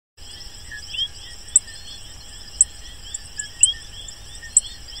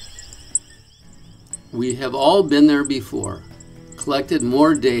We have all been there before, collected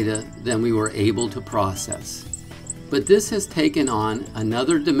more data than we were able to process. But this has taken on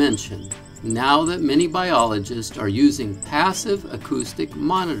another dimension now that many biologists are using passive acoustic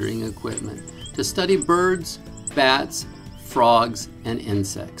monitoring equipment to study birds, bats, frogs, and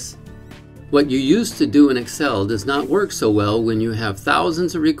insects. What you used to do in Excel does not work so well when you have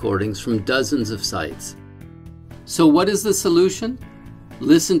thousands of recordings from dozens of sites. So what is the solution?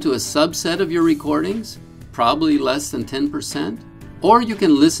 Listen to a subset of your recordings, probably less than 10%, or you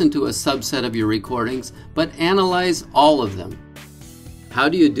can listen to a subset of your recordings but analyze all of them. How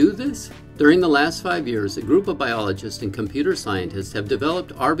do you do this? During the last 5 years, a group of biologists and computer scientists have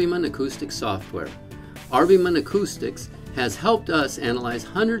developed Arbimon Acoustic software. Arbimon Acoustics has helped us analyze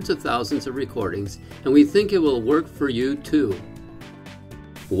hundreds of thousands of recordings, and we think it will work for you too.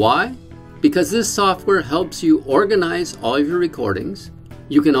 Why? Because this software helps you organize all of your recordings.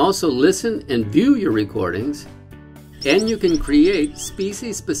 You can also listen and view your recordings, and you can create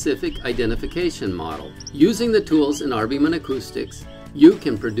species-specific identification model. Using the tools in Arbimon Acoustics, you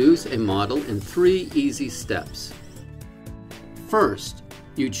can produce a model in 3 easy steps. First,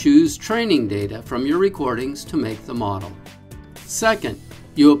 you choose training data from your recordings to make the model. Second,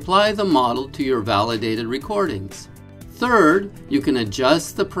 you apply the model to your validated recordings. Third, you can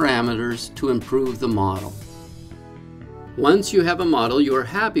adjust the parameters to improve the model. Once you have a model you are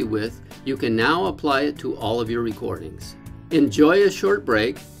happy with, you can now apply it to all of your recordings. Enjoy a short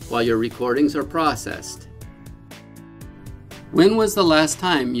break while your recordings are processed. When was the last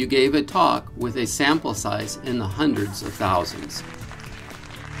time you gave a talk with a sample size in the hundreds of thousands?